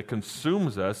wicked that it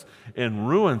consumes us and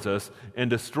ruins us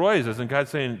and destroys us. And God's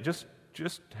saying, just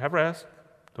have rest.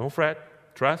 Don't fret.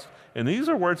 Trust. And these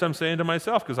are words I'm saying to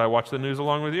myself because I watch the news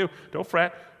along with you. Don't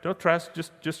fret. Don't trust.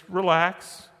 Just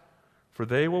relax. For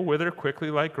they will wither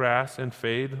quickly like grass and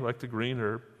fade like the green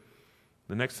herb.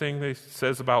 The next thing he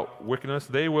says about wickedness,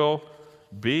 they will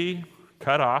be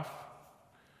cut off.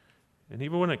 And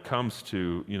even when it comes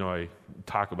to, I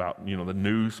talk about, the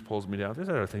news pulls me down. There's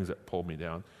other things that pull me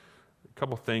down. A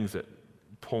couple things that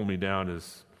pull me down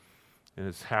and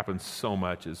it's happened so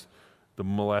much, is the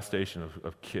molestation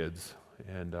of kids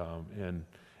and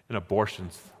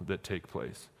abortions that take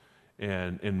place.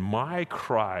 And my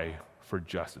cry for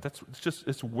justice,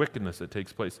 it's wickedness that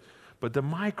takes place. But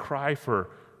my cry for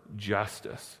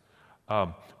justice.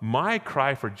 My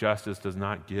cry for justice does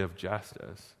not give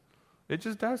justice. It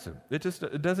just doesn't.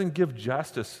 It doesn't give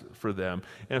justice for them.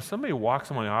 And if somebody walks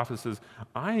in my office and says,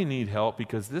 I need help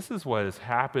because this is what has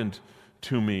happened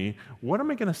to me, what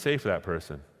am I going to say for that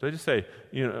person? Do I just say,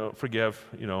 forgive,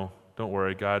 don't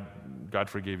worry, God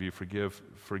forgave you,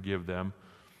 forgive them?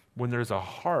 When there's a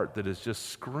heart that is just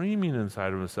screaming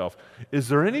inside of himself, is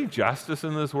there any justice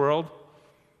in this world?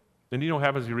 And you know what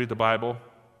happens if you read the Bible?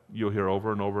 You'll hear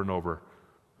over and over and over,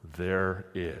 there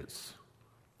is.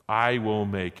 I will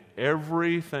make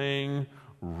everything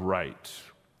right.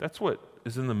 That's what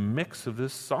is in the mix of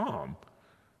this psalm.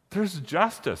 There's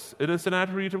justice. It is an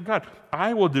attribute of God.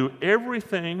 I will do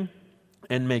everything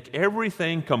and make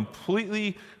everything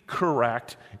completely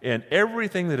correct, and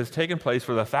everything that has taken place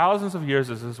for the thousands of years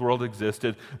as this world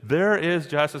existed, there is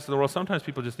justice in the world. Sometimes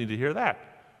people just need to hear that.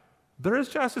 There is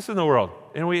justice in the world,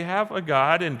 and we have a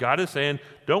God, and God is saying,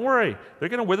 don't worry, they're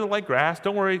going to wither like grass.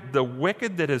 Don't worry, the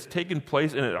wicked that has taken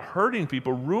place and it hurting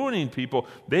people, ruining people,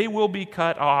 they will be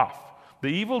cut off. The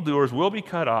evildoers will be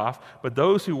cut off, but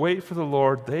those who wait for the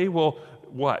Lord, they will,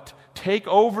 what? Take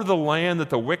over the land that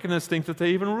the wickedness think that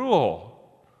they even rule.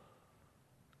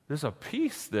 There's a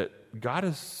peace that God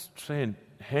is saying,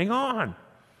 hang on,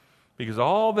 because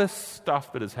all this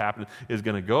stuff that has happened is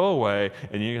going to go away,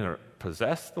 and you're going to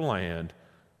possess the land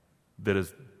that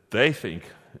is they think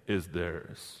is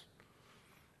theirs.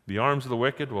 The arms of the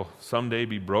wicked will someday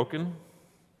be broken.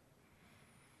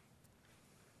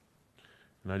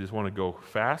 And I just want to go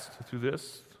fast through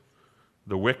this.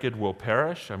 The wicked will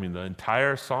perish. The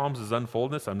entire Psalms is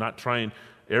unfoldness. I'm not trying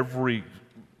every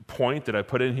point that I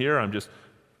put in here. I'm just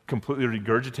completely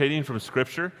regurgitating from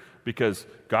Scripture because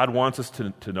God wants us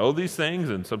to know these things.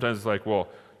 And sometimes it's like, well,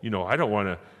 I don't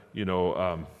want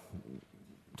to,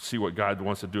 see what God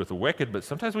wants to do with the wicked, but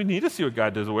sometimes we need to see what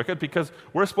God does with the wicked because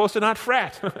we're supposed to not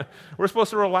fret. We're supposed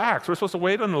to relax. We're supposed to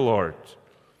wait on the Lord.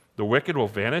 The wicked will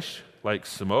vanish like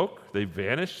smoke. They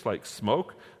vanish like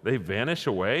smoke. They vanish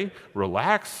away.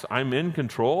 Relax. I'm in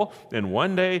control. And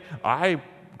one day,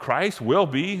 Christ will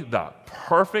be the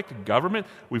perfect government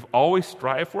we've always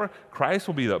strived for. Christ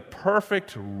will be the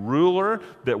perfect ruler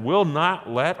that will not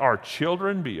let our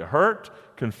children be hurt,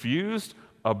 confused,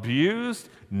 abused.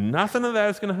 Nothing of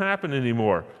that is going to happen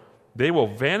anymore. They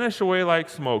will vanish away like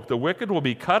smoke. The wicked will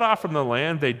be cut off from the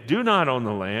land. They do not own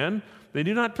the land. They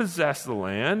do not possess the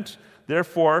land.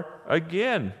 Therefore,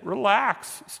 again,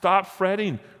 relax. Stop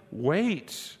fretting.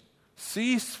 Wait.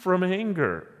 Cease from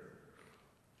anger.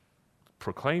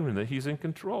 Proclaiming that he's in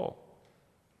control.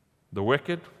 The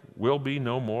wicked will be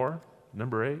no more.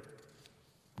 Number 8,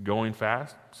 going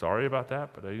fast. Sorry about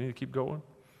that, but I need to keep going.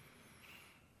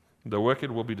 The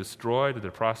wicked will be destroyed and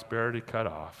their prosperity cut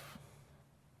off.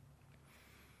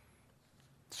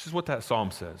 This is what that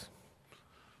psalm says.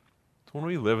 So when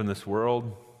we live in this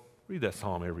world, read that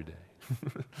psalm every day.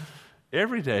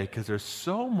 Every day, because there's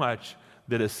so much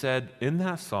that is said in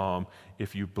that psalm.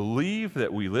 If you believe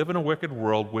that we live in a wicked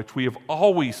world, which we have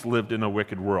always lived in a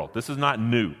wicked world. This is not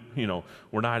new.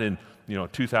 We're not in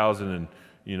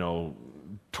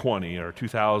 2020 or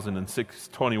 2006,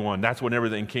 21. That's when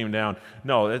everything came down.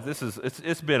 No,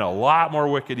 it's been a lot more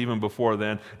wicked even before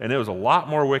then, and it was a lot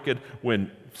more wicked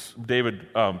when David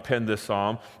penned this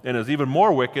psalm, and it was even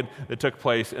more wicked that took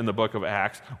place in the book of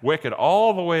Acts. Wicked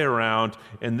all the way around,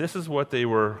 and this is what they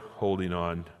were holding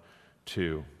on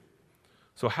to.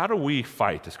 So how do we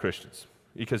fight as Christians?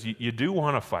 Because you do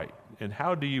want to fight. And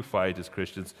how do you fight as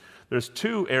Christians? There's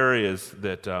 2 areas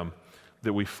that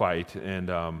we fight and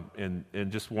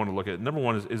just want to look at. Number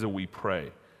 1 is that we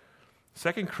pray.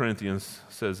 2 Corinthians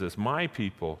says this, "My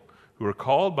people who are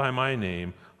called by my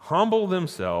name humble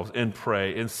themselves and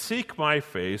pray and seek my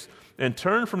face and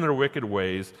turn from their wicked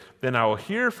ways, then I will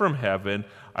hear from heaven,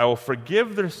 I will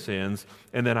forgive their sins,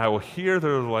 and then I will heal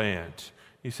their land."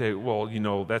 You say, well,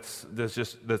 that's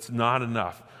not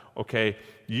enough. Okay,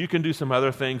 you can do some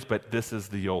other things, but this is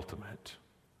the ultimate,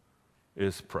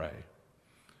 is pray.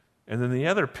 And then the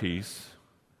other piece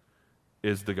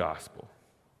is the gospel.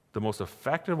 The most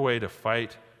effective way to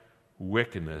fight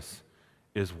wickedness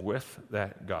is with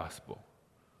that gospel.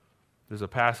 There's a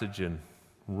passage in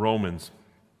Romans,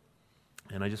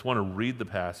 and I just want to read the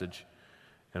passage,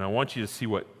 and I want you to see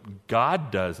what God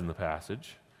does in the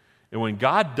passage. And when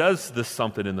God does this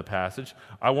something in the passage,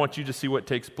 I want you to see what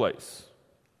takes place.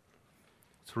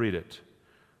 Let's read it.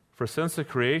 "For since the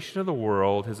creation of the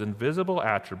world, his invisible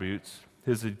attributes,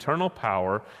 his eternal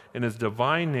power, and his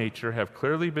divine nature have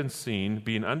clearly been seen,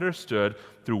 being understood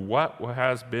through what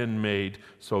has been made,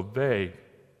 so they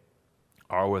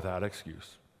are without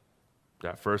excuse."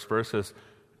 That first verse says,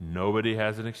 nobody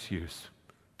has an excuse.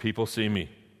 People see me.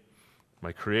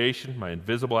 My creation, my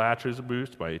invisible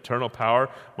attributes, my eternal power,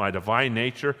 my divine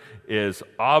nature is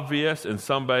obvious, and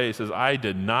somebody says, I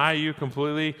deny you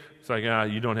completely. It's like,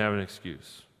 you don't have an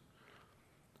excuse.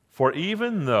 "For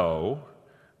even though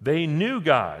they knew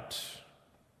God,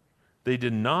 they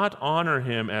did not honor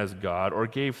him as God or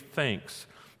gave thanks,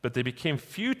 but they became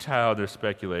futile in their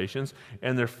speculations,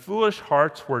 and their foolish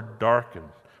hearts were darkened.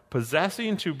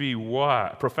 Professing to be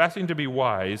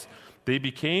wise, they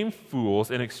became fools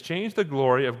and exchanged the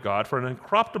glory of God for an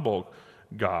incorruptible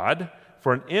God,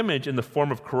 for an image in the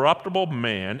form of corruptible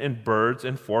man and birds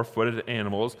and 4-footed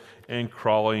animals and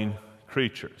crawling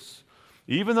creatures."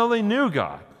 Even though they knew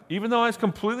God, even though it's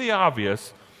completely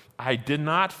obvious, I did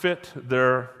not fit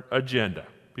their agenda.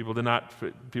 People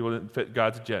didn't fit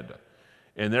God's agenda.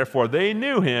 And therefore they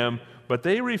knew him, but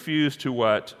they refused to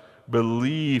what?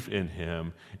 Believe in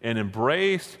him and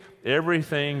embrace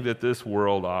everything that this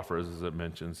world offers as it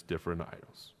mentions different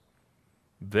idols.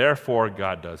 Therefore,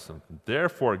 God does something.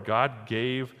 Therefore, God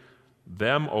gave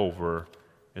them over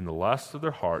in the lust of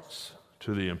their hearts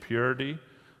to the impurity,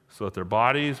 so that their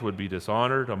bodies would be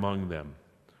dishonored among them.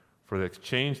 For they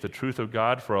exchanged the truth of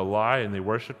God for a lie, and they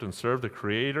worshipped and served the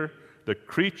creature,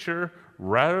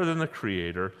 rather than the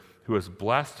Creator, who is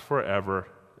blessed forever.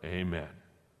 Amen.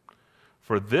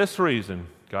 For this reason,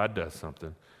 God does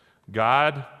something.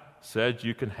 God said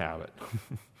you can have it.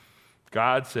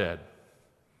 God said,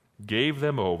 gave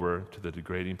them over to the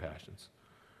degrading passions.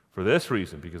 For this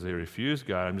reason, because they refused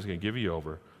God, I'm just going to give you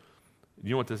over.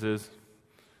 You know what this is?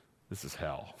 This is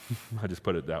hell. I just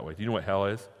put it that way. Do you know what hell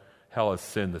is? Hell is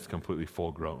sin that's completely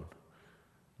full grown.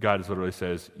 God literally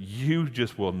says, you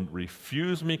just will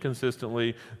refuse me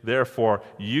consistently, therefore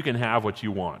you can have what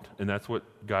you want. And that's what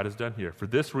God has done here. For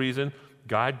this reason,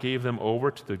 God gave them over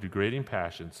to the degrading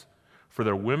passions. For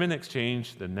their women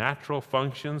exchanged the natural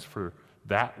functions for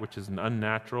that which is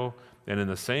unnatural, and in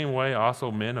the same way also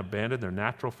men abandoned their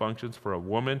natural functions for a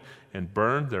woman and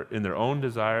burned in their own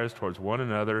desires towards one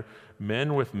another,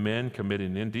 men with men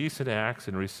committing indecent acts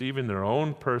and receiving their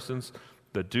own persons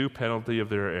the due penalty of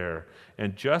their error.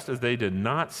 And just as they did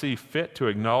not see fit to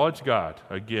acknowledge God,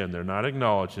 again, they're not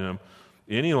acknowledging Him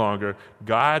any longer,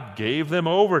 God gave them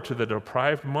over to the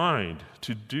deprived mind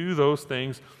to do those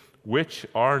things which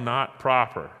are not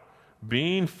proper,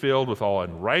 being filled with all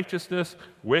unrighteousness,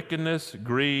 wickedness,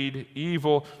 greed,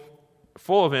 evil,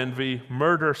 full of envy,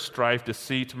 murder, strife,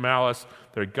 deceit, malice.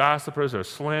 They're gossipers, they're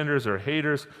slanderers, they're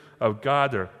haters of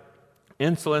God, they're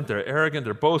insolent, they're arrogant,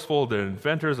 they're boastful, they're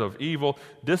inventors of evil,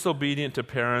 disobedient to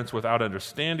parents, without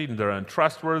understanding, they're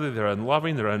untrustworthy, they're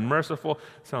unloving, they're unmerciful.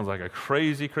 Sounds like a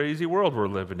crazy, crazy world we're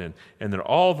living in. And they're,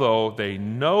 although they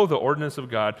know the ordinance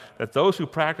of God, that those who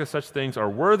practice such things are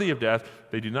worthy of death,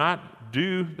 they do not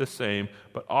do the same,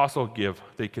 but also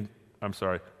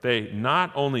they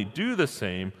not only do the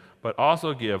same, but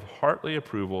also give heartily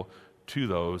approval to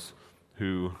those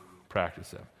who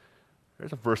practice them.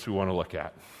 There's a verse we want to look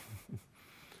at.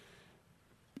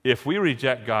 If we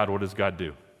reject God, what does God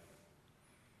do?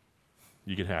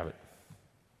 You can have it.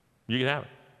 You can have it.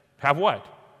 Have what?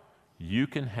 You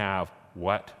can have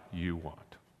what you want.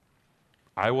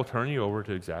 I will turn you over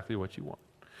to exactly what you want.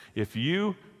 If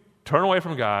you turn away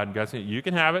from God, God's saying, you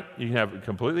can have it. You can have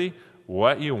completely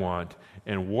what you want.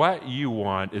 And what you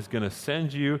want is going to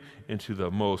send you into the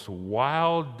most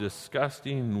wild,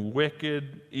 disgusting,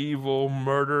 wicked, evil,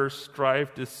 murder,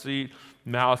 strife, deceit,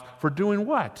 malice. For doing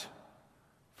what?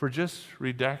 For just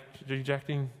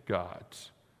rejecting God.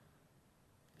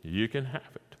 You can have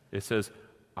it. It says,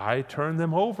 I turn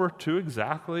them over to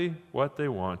exactly what they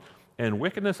want. And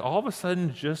wickedness all of a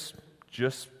sudden just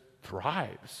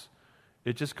thrives.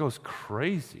 It just goes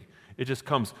crazy. It just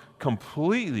comes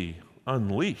completely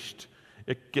unleashed.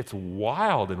 It gets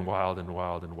wild and wild and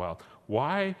wild and wild.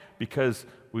 Why? Because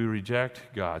we reject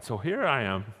God. So here I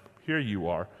am, here you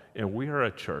are, and we are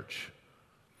a church.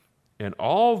 And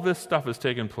all this stuff has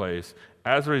taken place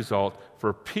as a result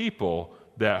for people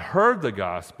that heard the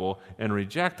gospel and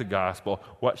reject the gospel.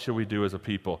 What should we do as a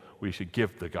people? We should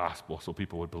give the gospel so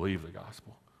people would believe the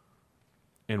gospel.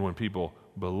 And when people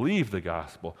believe the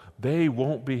gospel, they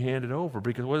won't be handed over,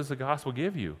 because what does the gospel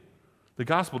give you? The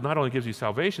gospel not only gives you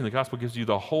salvation, the gospel gives you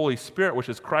the Holy Spirit, which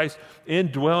is Christ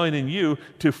indwelling in you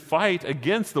to fight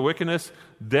against the wickedness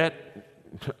that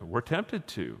we're tempted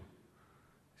to.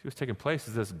 See, what's taking place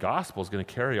is this gospel is going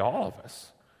to carry all of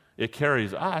us. It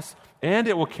carries us, and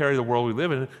it will carry the world we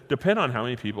live in, depend on how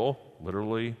many people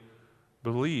literally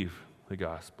believe the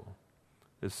gospel.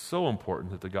 It's so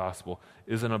important that the gospel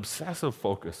is an obsessive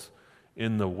focus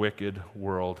in the wicked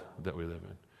world that we live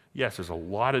in. Yes, there's a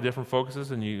lot of different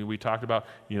focuses, and we talked about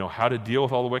how to deal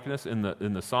with all the wickedness in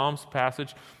the Psalms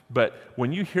passage. But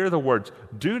when you hear the words,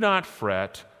 do not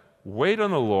fret, wait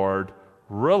on the Lord,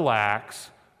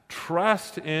 relax,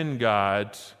 trust in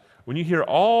God, when you hear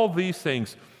all these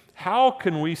things, how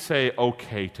can we say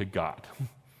okay to God?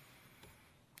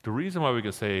 The reason why we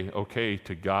can say okay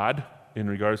to God in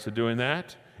regards to doing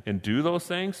that and do those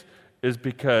things is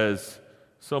because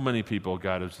so many people,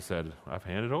 God has just said, I've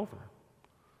handed over.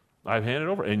 I've handed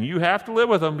over. And you have to live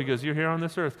with them because you're here on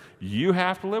this earth. You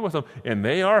have to live with them. And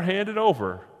they are handed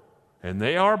over. And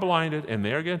they are blinded. And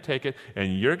they are going to take it.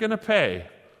 And you're going to pay.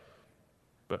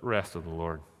 But rest in the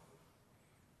Lord.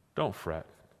 Don't fret.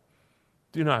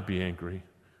 Do not be angry.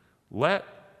 Let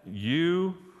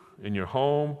you and your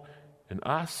home and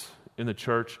us in the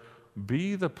church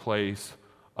be the place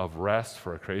of rest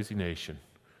for a crazy nation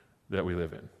that we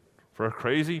live in, for a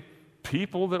crazy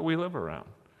people that we live around.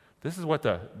 This is what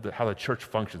how the church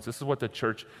functions. This is what the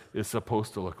church is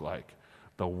supposed to look like.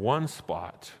 The one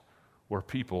spot where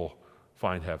people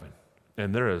find heaven.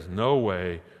 And there is no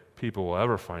way people will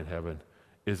ever find heaven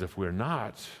is if we're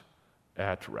not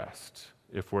at rest,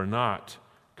 if we're not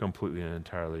completely and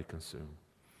entirely consumed.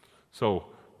 So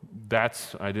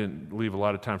I didn't leave a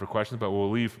lot of time for questions, but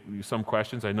we'll leave some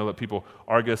questions. I know that people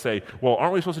are going to say, well,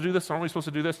 aren't we supposed to do this? Aren't we supposed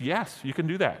to do this? Yes, you can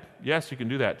do that. Yes, you can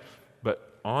do that.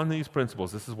 But on these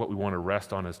principles, this is what we want to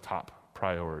rest on as top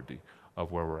priority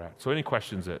of where we're at. So any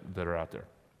questions that are out there?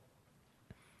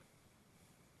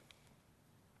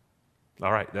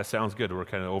 All right, that sounds good. We're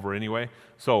kind of over anyway.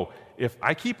 So if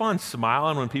I keep on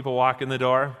smiling when people walk in the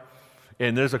door,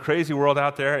 And there's a crazy world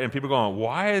out there, and people are going,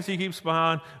 why does he keep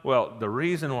smiling? Well, the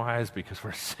reason why is because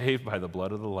we're saved by the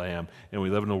blood of the Lamb, and we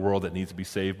live in a world that needs to be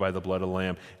saved by the blood of the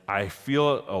Lamb. I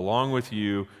feel it along with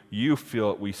you. You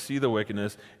feel it. We see the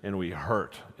wickedness, and we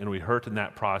hurt in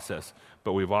that process.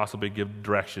 But we've also been given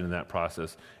direction in that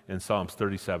process. And Psalms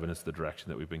 37 is the direction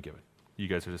that we've been given. You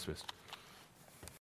guys are dismissed.